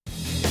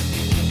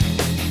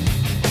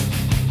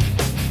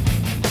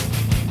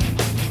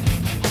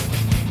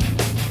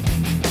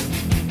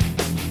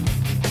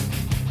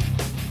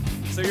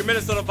your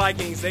Minnesota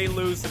Vikings, they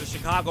lose to the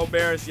Chicago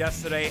Bears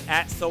yesterday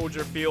at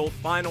Soldier Field.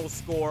 Final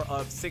score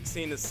of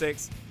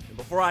 16-6. And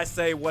before I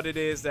say what it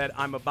is that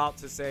I'm about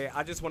to say,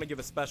 I just want to give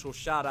a special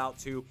shout out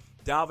to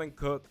Dalvin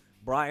Cook,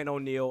 Brian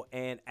O'Neill,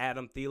 and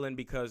Adam Thielen,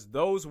 because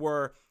those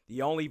were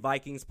the only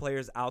Vikings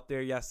players out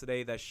there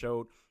yesterday that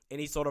showed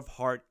any sort of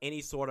heart, any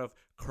sort of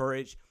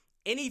courage,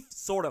 any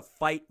sort of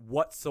fight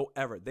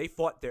whatsoever. They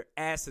fought their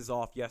asses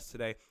off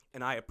yesterday,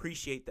 and I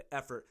appreciate the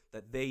effort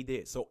that they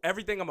did. So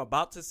everything I'm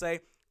about to say,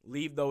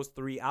 leave those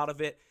three out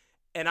of it.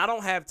 And I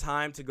don't have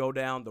time to go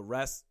down the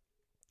rest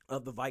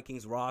of the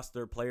Vikings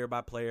roster player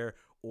by player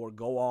or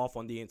go off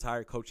on the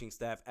entire coaching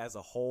staff as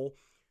a whole.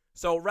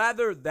 So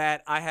rather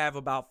that, I have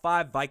about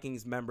 5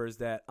 Vikings members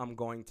that I'm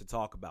going to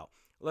talk about.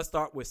 Let's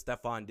start with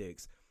Stefon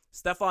Diggs.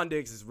 Stefon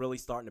Diggs is really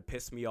starting to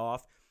piss me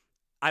off.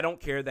 I don't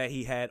care that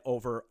he had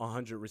over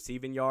 100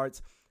 receiving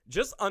yards.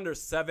 Just under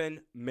 7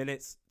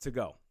 minutes to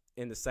go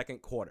in the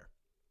second quarter.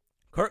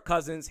 Kirk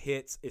Cousins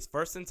hits, it's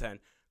 1st and 10.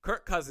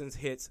 Kirk Cousins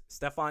hits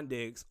Stefon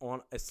Diggs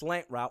on a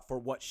slant route for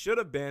what should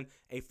have been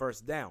a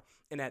first down.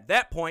 And at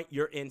that point,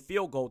 you're in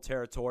field goal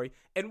territory.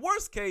 And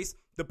worst case,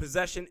 the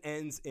possession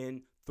ends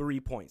in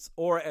 3 points.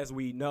 Or as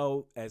we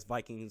know, as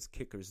Vikings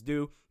kickers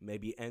do,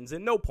 maybe ends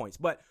in no points.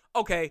 But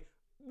okay,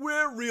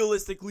 we're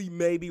realistically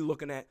maybe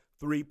looking at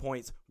 3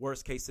 points,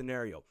 worst case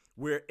scenario,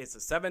 where it's a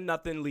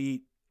 7-0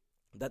 lead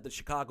that the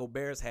Chicago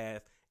Bears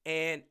have.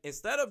 And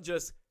instead of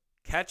just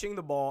catching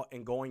the ball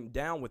and going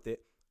down with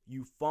it,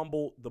 you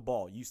fumble the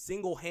ball. You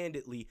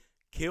single-handedly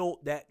killed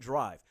that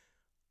drive.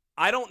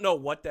 I don't know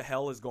what the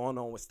hell is going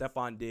on with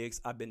Stefon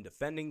Diggs. I've been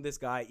defending this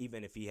guy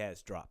even if he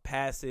has dropped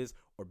passes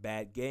or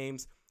bad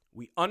games.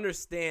 We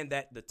understand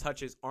that the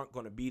touches aren't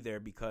going to be there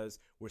because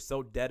we're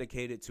so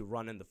dedicated to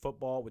running the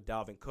football with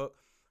Dalvin Cook.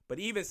 But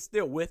even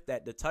still with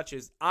that, the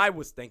touches, I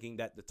was thinking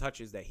that the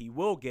touches that he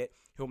will get,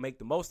 he'll make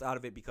the most out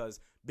of it because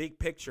big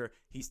picture,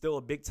 he's still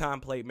a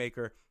big-time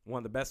playmaker, one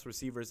of the best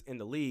receivers in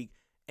the league,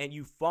 and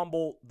you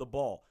fumble the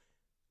ball.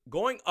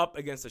 Going up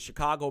against the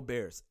Chicago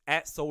Bears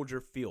at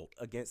Soldier Field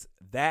against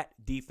that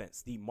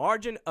defense, the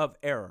margin of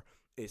error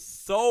is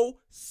so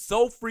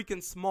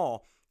freaking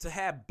small. To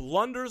have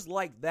blunders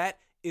like that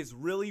is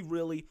really,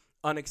 really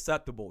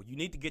unacceptable. You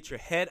need to get your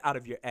head out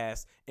of your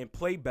ass and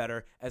play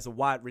better as a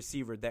wide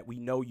receiver that we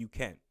know you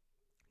can.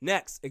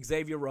 Next,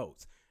 Xavier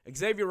Rhodes.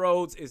 Xavier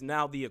Rhodes is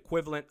now the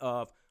equivalent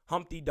of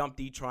Humpty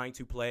Dumpty trying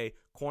to play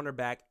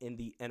cornerback in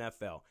the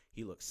NFL.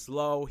 He looks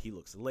slow, he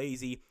looks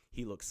lazy,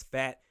 he looks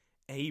fat,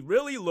 and he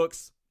really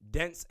looks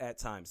dense at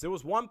times. There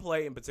was one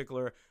play in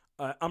particular,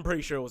 I'm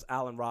pretty sure it was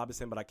Allen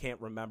Robinson, but I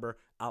can't remember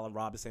Allen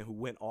Robinson who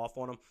went off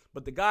on him.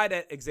 But the guy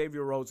that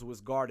Xavier Rhodes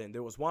was guarding,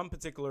 there was one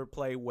particular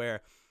play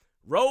where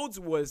Rhodes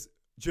was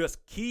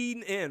just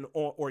keyed in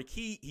on,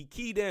 he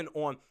keyed in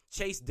on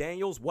Chase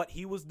Daniels, what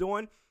he was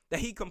doing, that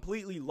he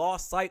completely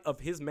lost sight of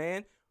his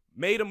man,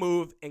 made a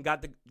move, and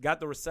got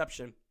the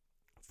reception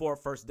for a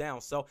first down.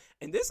 So,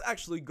 and this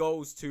actually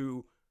goes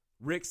to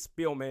Rick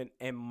Spielman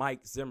and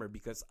Mike Zimmer,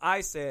 because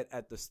I said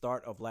at the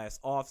start of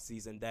last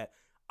offseason that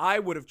I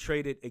would have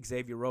traded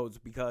Xavier Rhodes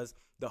because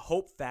the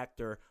hope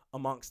factor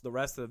amongst the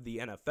rest of the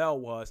NFL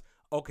was,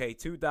 okay,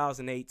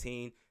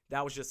 2018,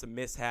 that was just a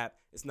mishap.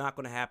 It's not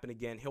going to happen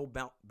again. He'll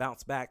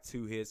bounce back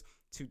to his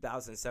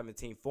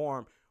 2017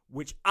 form,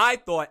 which I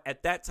thought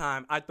at that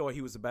time, I thought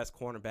he was the best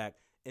cornerback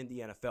in the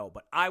NFL.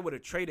 But I would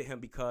have traded him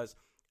because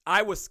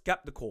I was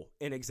skeptical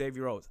in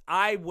Xavier Rhodes.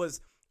 I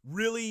was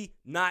really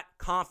not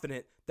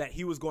confident that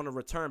he was going to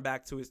return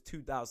back to his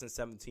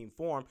 2017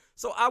 form.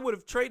 So I would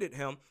have traded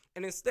him,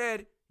 and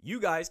instead, you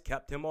guys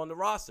kept him on the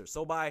roster.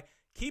 So by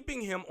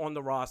keeping him on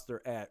the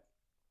roster at,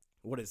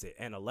 what is it,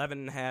 an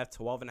 $11.5,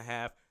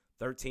 $12.5,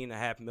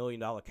 $13.5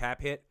 million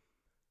cap hit,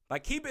 by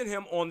keeping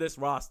him on this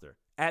roster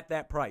at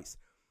that price,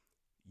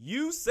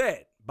 you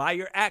said by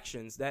your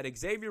actions that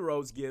Xavier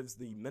Rhodes gives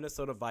the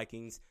Minnesota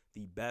Vikings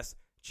the best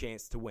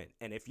chance to win.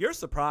 And if you're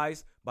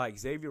surprised by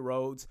Xavier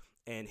Rhodes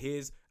and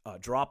his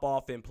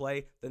drop-off in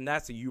play, then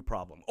that's a you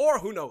problem. Or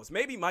who knows,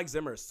 maybe Mike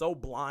Zimmer is so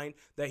blind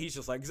that he's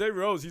just like, Xavier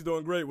Rhodes, he's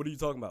doing great. What are you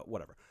talking about?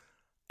 Whatever.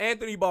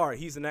 Anthony Barr,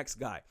 he's the next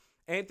guy.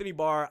 Anthony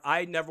Barr,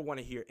 I never want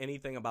to hear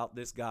anything about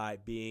this guy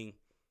being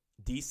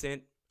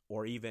decent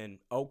or even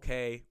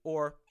okay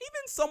or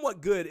even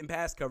somewhat good in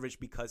pass coverage,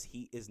 because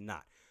he is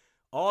not.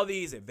 All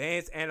these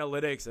advanced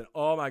analytics and,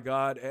 oh my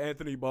God,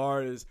 Anthony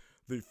Barr is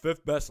the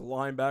 5th best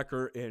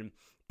linebacker in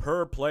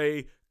per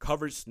play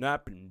coverage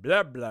snap and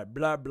blah, blah,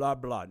 blah, blah,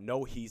 blah.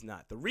 No, he's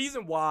not. The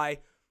reason why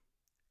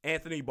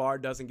Anthony Barr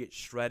doesn't get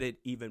shredded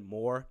even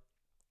more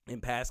in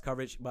pass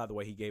coverage, by the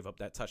way, he gave up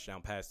that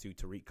touchdown pass to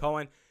Tariq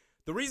Cohen.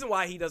 The reason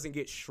why he doesn't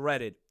get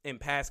shredded in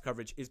pass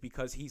coverage is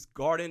because he's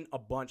guarding a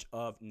bunch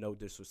of, no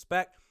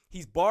disrespect,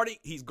 he's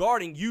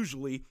guarding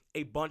usually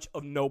a bunch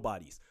of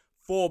nobodies,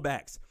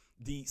 fullbacks,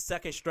 the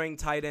second string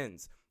tight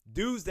ends,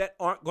 dudes that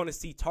aren't going to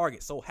see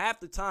targets. So half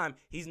the time,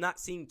 he's not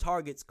seeing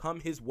targets come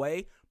his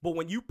way. But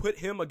when you put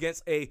him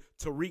against a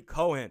Tariq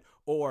Cohen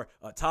or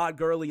a Todd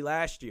Gurley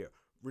last year,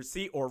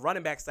 or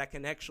running backs that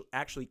can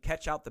actually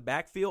catch out the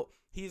backfield,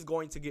 he's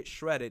going to get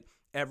shredded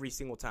every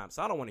single time.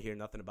 So I don't want to hear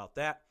nothing about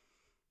that.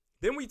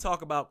 Then we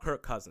talk about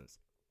Kirk Cousins.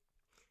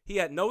 He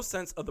had no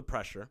sense of the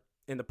pressure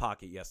in the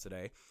pocket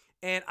yesterday.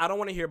 And I don't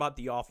want to hear about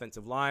the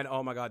offensive line.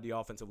 Oh, my God, the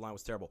offensive line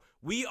was terrible.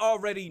 We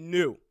already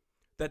knew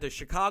that the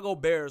Chicago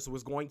Bears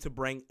was going to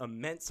bring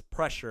immense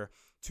pressure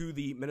to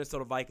the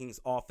Minnesota Vikings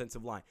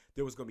offensive line.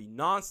 There was going to be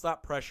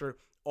nonstop pressure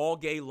all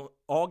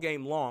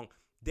game long.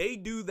 They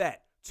do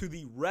that to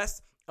the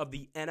rest of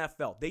the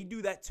NFL. They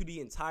do that to the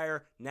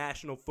entire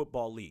National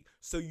Football League.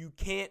 So you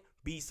can't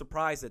be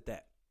surprised at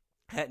that.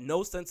 Had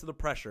no sense of the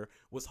pressure,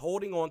 was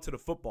holding on to the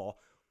football.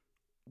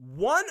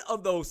 One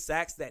of those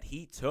sacks that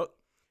he took,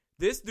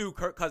 this dude,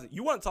 Kirk Cousins,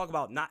 you want to talk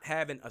about not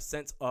having a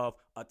sense of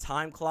a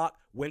time clock,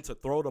 when to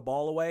throw the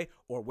ball away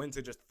or when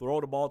to just throw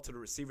the ball to the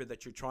receiver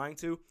that you're trying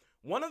to.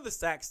 One of the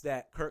sacks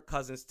that Kirk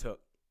Cousins took,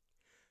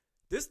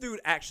 this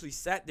dude actually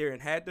sat there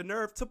and had the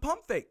nerve to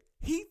pump fake.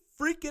 He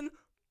freaking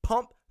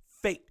pump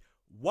faked.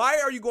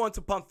 Why are you going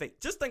to pump fake?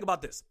 Just think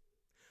about this.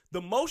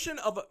 The motion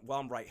of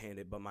I'm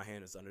right-handed, but my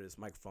hand is under this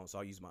microphone, so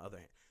I'll use my other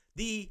hand.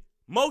 The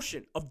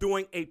motion of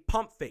doing a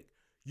pump fake,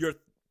 you're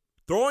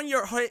throwing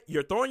your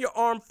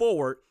arm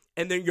forward,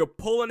 and then you're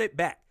pulling it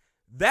back.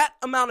 That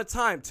amount of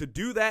time to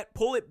do that,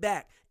 pull it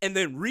back, and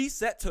then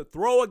reset to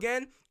throw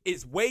again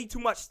is way too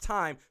much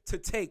time to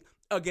take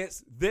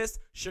against this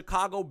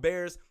Chicago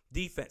Bears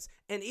defense.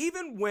 And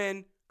even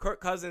when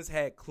Kirk Cousins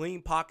had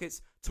clean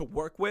pockets to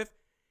work with,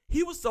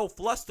 he was so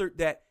flustered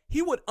that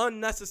he would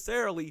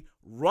unnecessarily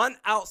run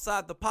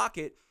outside the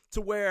pocket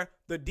to where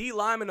the D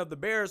linemen of the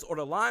Bears or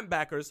the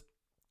linebackers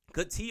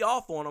could tee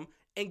off on him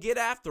and get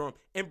after him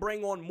and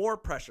bring on more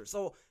pressure.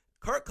 So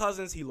Kirk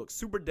Cousins, he looked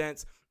super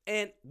dense.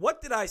 And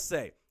what did I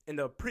say in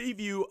the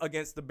preview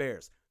against the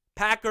Bears?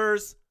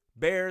 Packers,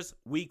 Bears,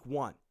 week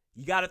 1.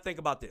 You got to think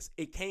about this.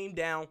 It came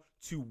down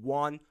to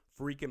one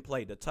freaking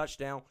play, the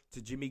touchdown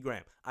to Jimmy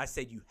Graham. I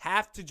said you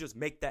have to just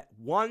make that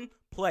one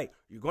play.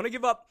 You're going to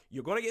give up.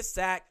 You're going to get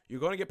sacked. You're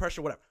going to get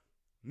pressure, whatever.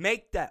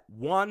 Make that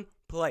one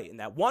play. And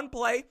that one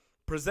play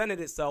presented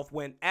itself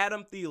when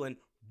Adam Thielen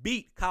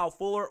beat Kyle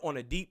Fuller on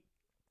a deep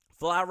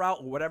fly route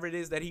or whatever it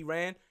is that he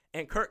ran.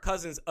 And Kirk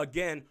Cousins,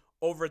 again,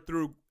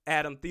 overthrew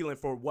Adam Thielen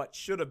for what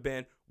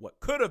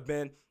could have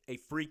been a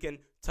freaking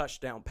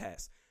touchdown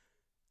pass.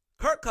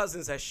 Kirk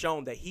Cousins has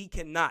shown that he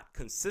cannot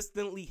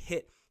consistently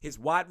hit his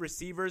wide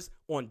receivers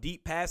on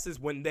deep passes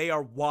when they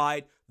are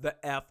wide the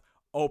F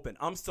open.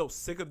 I'm so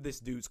sick of this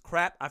dude's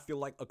crap. I feel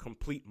like a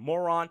complete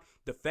moron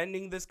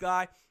defending this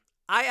guy.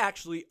 I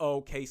actually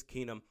owe Case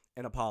Keenum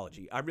an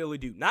apology. I really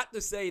do. Not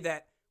to say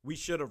that we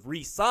should have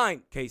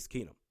re-signed Case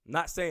Keenum. I'm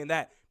not saying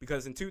that,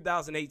 because in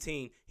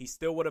 2018, he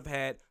still would have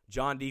had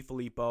John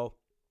DeFilippo,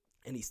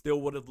 and he still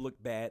would have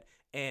looked bad.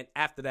 And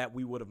after that,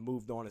 we would have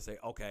moved on and say,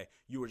 okay,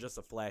 you were just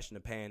a flash in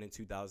the pan in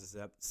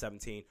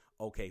 2017.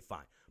 Okay,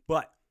 fine.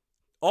 But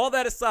all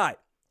that aside,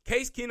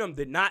 Case Keenum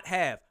did not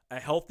have a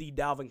healthy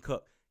Dalvin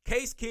Cook.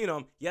 Case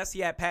Keenum, yes, he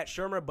had Pat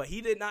Shurmur, but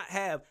he did not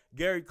have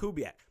Gary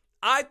Kubiak.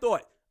 I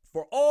thought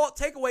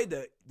take away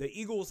the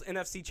Eagles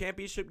NFC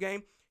Championship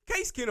game,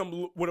 Case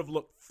Keenum would have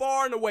looked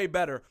far and away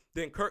better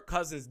than Kirk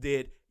Cousins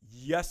did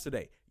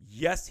yesterday.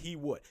 Yes, he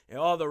would. And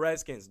all the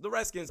Redskins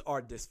are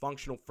a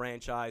dysfunctional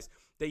franchise.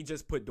 They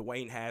just put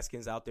Dwayne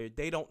Haskins out there.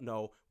 They don't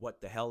know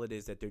what the hell it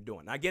is that they're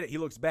doing. I get it. He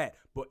looks bad.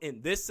 But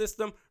in this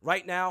system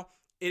right now,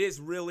 it is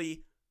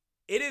really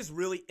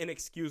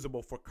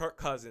inexcusable for Kirk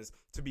Cousins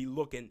to be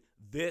looking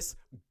this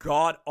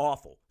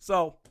god-awful.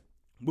 So,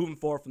 moving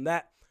forward from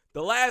that,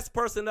 the last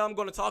person that I'm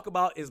going to talk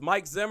about is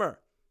Mike Zimmer.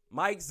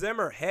 Mike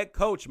Zimmer, head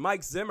coach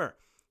Mike Zimmer.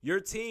 Your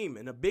team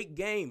in a big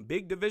game,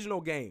 big divisional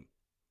game.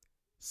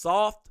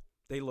 Soft.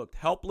 They looked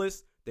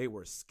helpless. They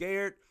were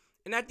scared.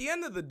 And at the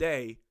end of the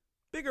day,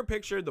 bigger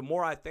picture, the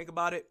more I think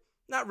about it,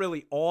 not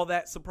really all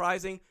that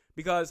surprising,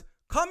 because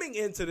coming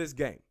into this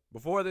game,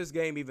 before this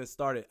game even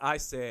started, I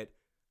said,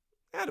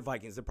 the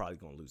Vikings are probably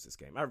going to lose this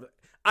game.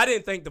 I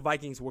didn't think the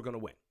Vikings were going to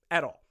win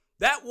at all.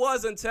 That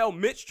was until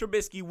Mitch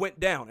Trubisky went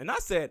down. And I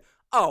said,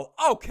 oh,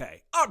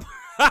 okay.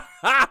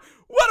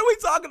 What are we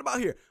talking about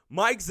here?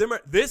 Mike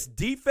Zimmer, this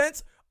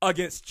defense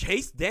against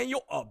Chase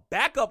Daniel, a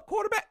backup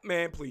quarterback?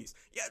 Man, please.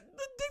 Yeah,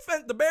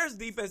 the Bears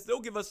defense,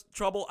 they'll give us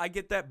trouble. I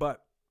get that,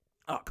 but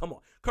come on.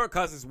 Kirk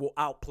Cousins will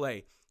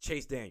outplay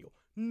Chase Daniel.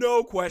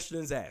 No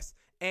questions asked.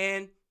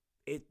 And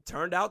it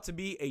turned out to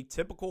be a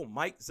typical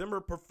Mike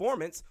Zimmer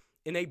performance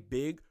in a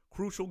big,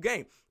 crucial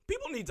game.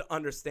 People need to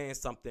understand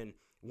something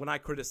when I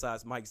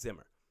criticize Mike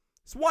Zimmer.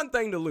 It's one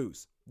thing to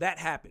lose. That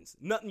happens.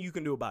 Nothing you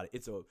can do about it.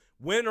 It's a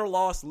win or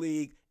loss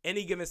league.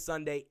 Any given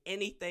Sunday,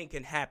 anything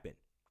can happen.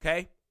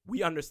 Okay?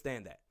 We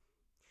understand that.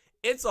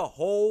 It's a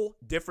whole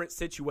different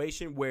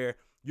situation where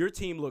your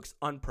team looks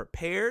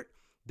unprepared.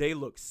 They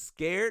look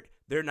scared.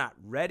 They're not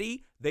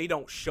ready. They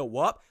don't show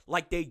up.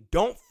 Like they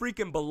don't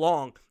freaking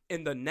belong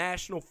in the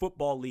National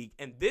Football League.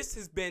 And this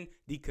has been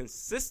the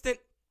consistent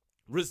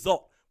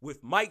result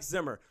with Mike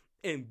Zimmer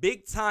in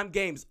big-time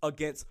games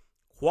against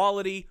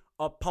quality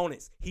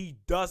opponents. He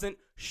doesn't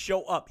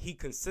show up. He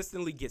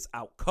consistently gets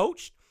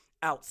out-coached,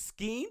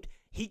 out-schemed,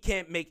 he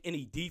can't make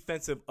any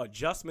defensive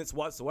adjustments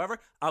whatsoever.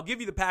 I'll give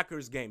you the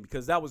Packers game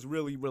because that was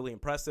really, really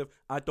impressive.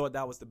 I thought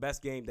that was the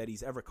best game that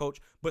he's ever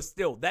coached. But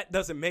still, that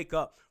doesn't make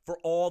up for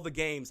all the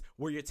games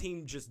where your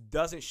team just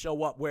doesn't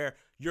show up, where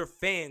your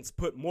fans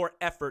put more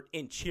effort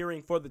in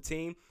cheering for the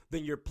team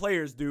than your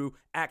players do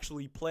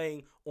actually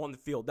playing on the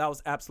field. That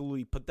was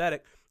absolutely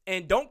pathetic.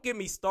 And don't get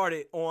me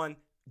started on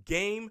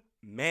game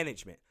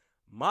management.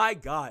 My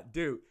God,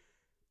 dude,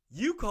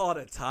 you called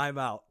a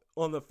timeout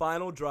on the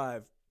final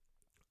drive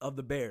of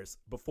the Bears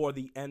before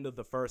the end of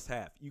the first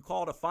half. You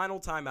called a final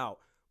timeout,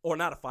 or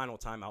not a final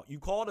timeout. You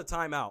called a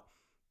timeout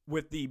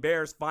with the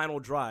Bears' final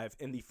drive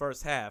in the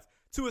first half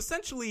to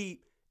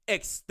essentially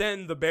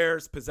extend the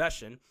Bears'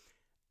 possession,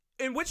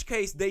 in which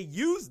case they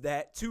used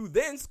that to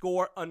then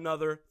score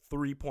another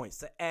 3 points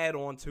to add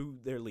on to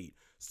their lead.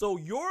 So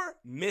your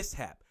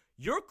mishap,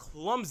 your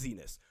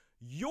clumsiness,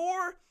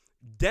 your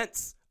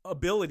dense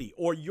ability,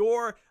 or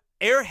your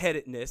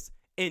airheadedness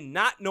in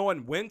not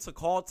knowing when to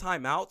call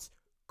timeouts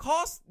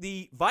cost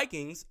the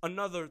Vikings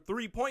another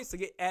 3 points to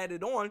get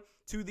added on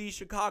to the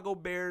Chicago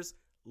Bears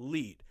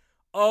lead.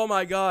 Oh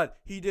my God,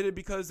 he did it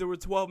because there were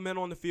 12 men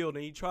on the field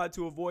and he tried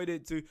to avoid a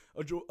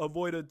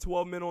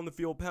 12 men on the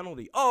field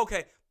penalty. Oh,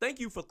 okay. Thank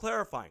you for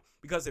clarifying,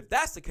 because if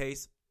that's the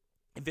case,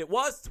 if it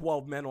was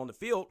 12 men on the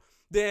field,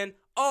 then,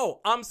 oh,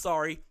 I'm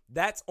sorry,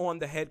 that's on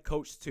the head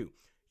coach too.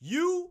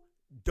 You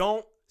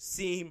don't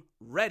seem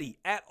ready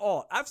at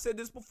all. I've said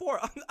this before.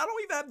 I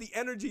don't even have the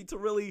energy to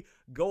really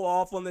go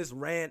off on this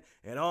rant.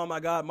 And oh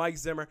my God, Mike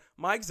Zimmer.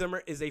 Mike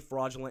Zimmer is a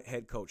fraudulent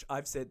head coach.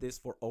 I've said this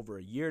for over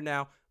a year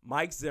now.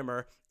 Mike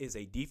Zimmer is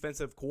a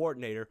defensive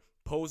coordinator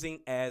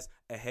posing as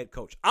a head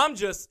coach. I'm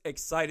just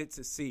excited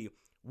to see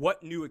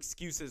what new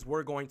excuses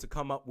we're going to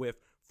come up with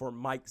for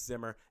Mike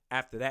Zimmer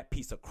after that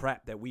piece of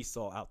crap that we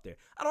saw out there.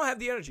 I don't have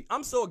the energy.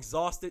 I'm so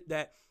exhausted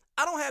that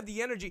I don't have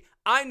the energy.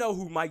 I know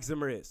who Mike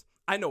Zimmer is.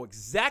 I know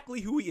exactly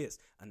who he is.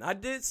 And I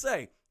did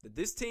say that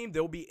this team,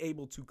 they'll be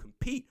able to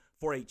compete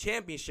for a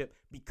championship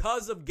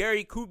because of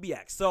Gary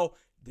Kubiak. So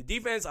the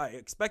defense, I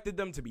expected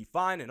them to be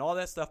fine and all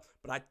that stuff.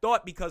 But I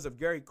thought because of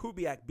Gary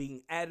Kubiak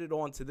being added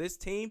on to this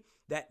team,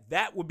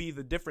 that would be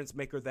the difference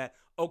maker, that,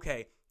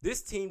 okay,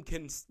 this team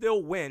can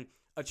still win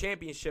a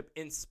championship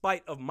in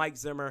spite of Mike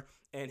Zimmer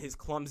and his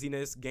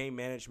clumsiness, game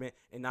management,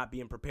 and not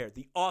being prepared.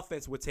 The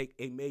offense would take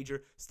a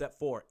major step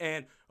forward.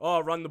 And,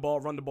 run the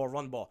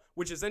ball,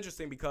 which is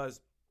interesting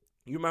because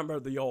you remember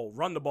the old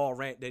run the ball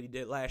rant that he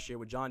did last year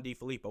with John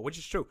DeFilippo, which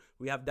is true.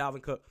 We have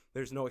Dalvin Cook.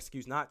 There's no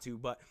excuse not to.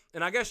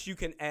 And I guess you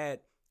can add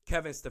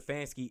Kevin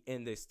Stefanski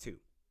in this too.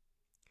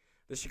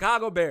 The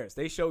Chicago Bears,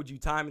 they showed you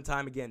time and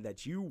time again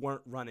that you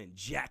weren't running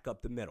jack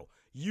up the middle.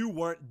 You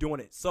weren't doing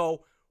it.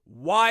 So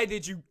why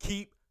did you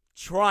keep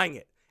trying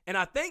it? And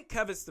I think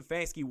Kevin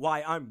Stefanski,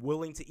 why I'm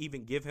willing to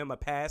even give him a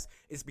pass,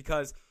 is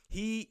because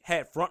he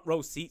had front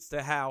row seats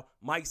to how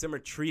Mike Zimmer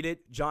treated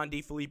John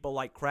DeFilippo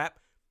like crap.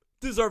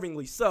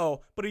 Deservingly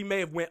so, but he may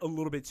have went a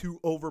little bit too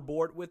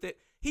overboard with it.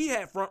 He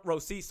had front row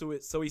seats to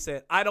it, so he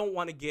said, I don't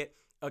want to get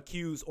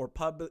accused or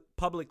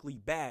publicly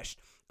bashed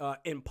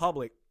in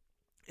public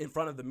in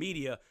front of the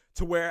media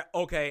to where,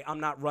 okay,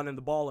 I'm not running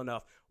the ball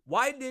enough.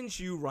 Why didn't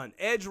you run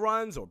edge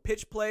runs or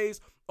pitch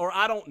plays? Or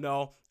I don't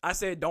know. I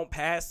said don't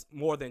pass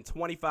more than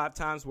 25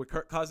 times with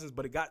Kirk Cousins,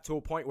 but it got to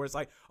a point where it's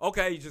like,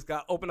 okay, you just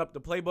got to open up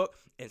the playbook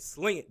and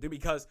sling it,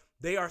 because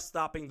they are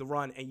stopping the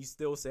run, and you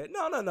still said,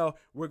 no,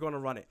 we're going to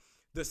run it.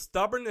 The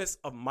stubbornness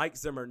of Mike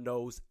Zimmer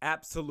knows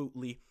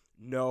absolutely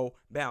no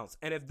bounds.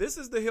 And if this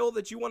is the hill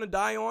that you want to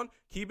die on,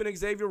 keeping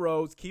Xavier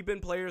Rhodes, keeping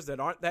players that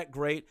aren't that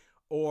great,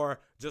 or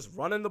just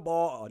running the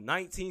ball, a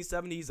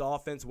 1970s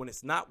offense when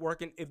it's not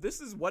working, if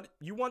this is what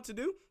you want to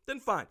do,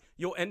 then fine.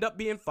 You'll end up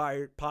being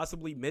fired,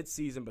 possibly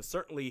mid-season, but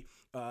certainly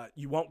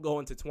you won't go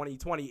into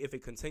 2020 if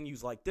it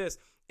continues like this.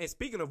 And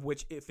speaking of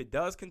which, if it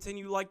does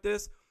continue like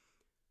this,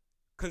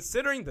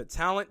 considering the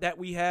talent that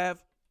we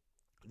have,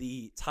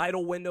 the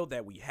title window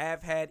that we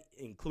have had,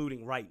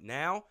 including right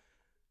now,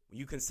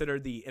 you consider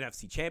the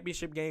NFC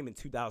Championship game in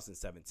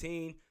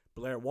 2017,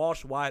 Blair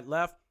Walsh wide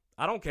left,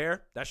 I don't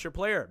care. That's your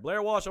player.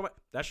 Blair Walsh,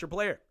 that's your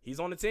player. He's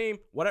on the team.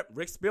 Whatever.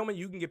 Rick Spielman,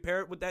 you can get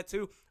paired with that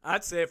too.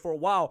 I'd say for a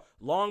while,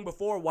 long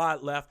before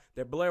Wyatt left,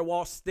 that Blair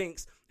Walsh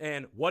stinks.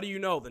 And what do you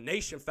know? The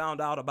nation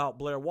found out about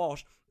Blair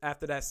Walsh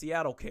after that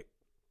Seattle kick,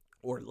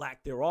 or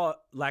lack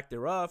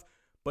thereof.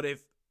 But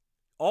if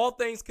all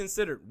things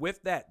considered,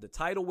 with that, the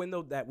title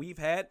window that we've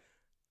had,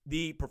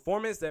 the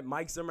performance that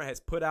Mike Zimmer has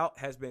put out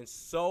has been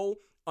so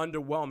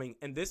underwhelming,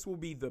 and this will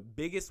be the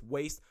biggest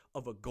waste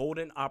of a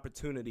golden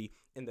opportunity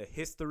in the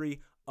history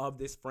of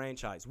this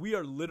franchise. We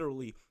are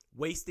literally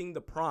wasting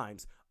the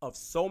primes of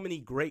so many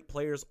great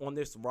players on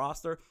this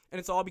roster, and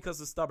it's all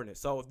because of stubbornness.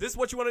 So if this is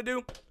what you want to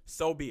do,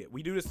 so be it.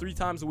 We do this 3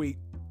 times a week.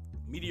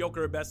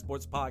 Mediocre at Best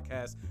Sports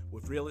Podcast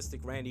with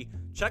Realistic Randy.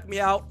 Check me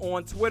out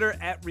on Twitter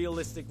at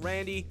Realistic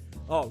Randy.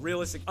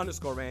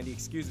 Realistic_Randy,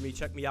 excuse me.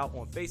 Check me out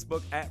on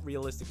Facebook at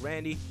Realistic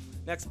Randy.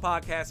 Next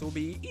podcast will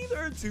be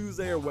either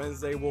Tuesday or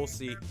Wednesday. We'll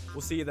see.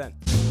 We'll see you then.